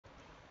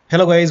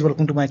Hello guys,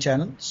 welcome to my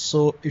channel.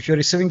 So if you're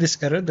receiving this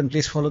error, then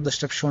please follow the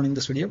steps shown in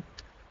this video.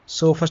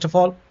 So first of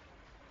all,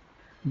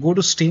 go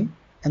to Steam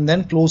and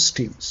then close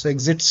Steam. So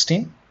exit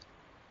Steam.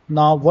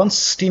 Now once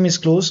Steam is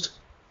closed,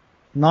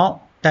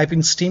 now type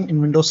in Steam in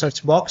Windows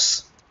search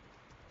box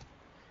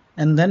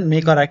and then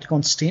make a right click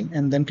on Steam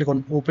and then click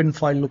on open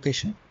file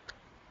location.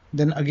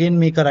 Then again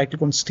make a right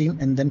click on Steam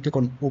and then click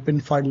on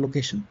open file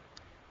location.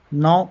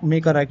 Now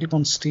make a right click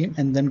on Steam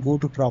and then go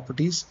to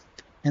properties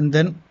and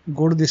then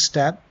go to this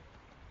tab.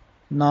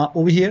 Now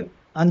over here,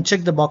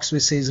 uncheck the box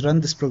which says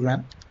run this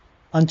program.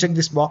 Uncheck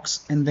this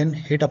box and then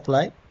hit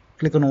apply.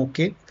 Click on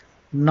OK.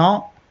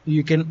 Now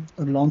you can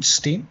launch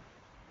Steam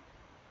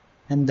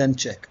and then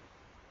check.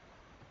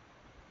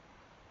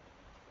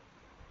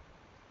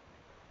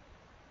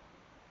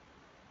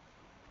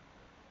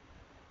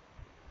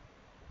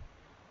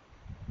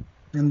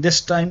 And this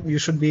time you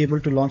should be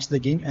able to launch the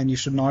game and you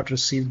should not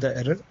receive the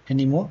error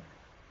anymore.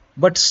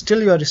 But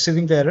still you are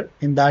receiving the error.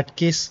 In that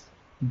case,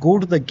 go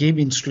to the game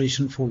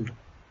installation folder.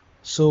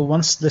 So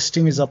once the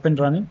Steam is up and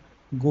running,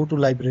 go to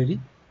library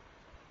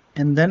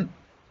and then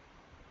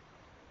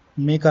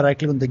make a right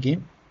click on the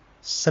game,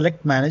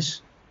 select manage.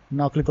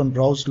 Now click on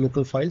browse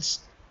local files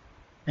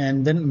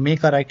and then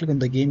make a right click on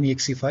the game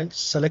exe file,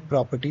 select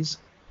properties,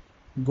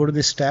 go to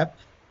this tab.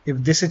 If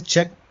this is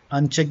checked,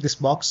 uncheck this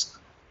box,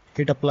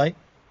 hit apply,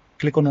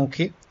 click on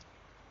OK.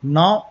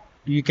 Now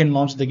you can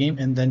launch the game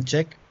and then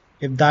check.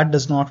 If that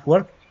does not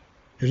work,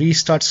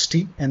 restart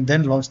Steam and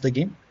then launch the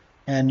game,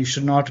 and you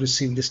should not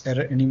receive this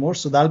error anymore.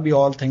 So that'll be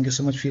all. Thank you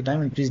so much for your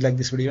time, and please like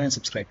this video and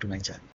subscribe to my channel.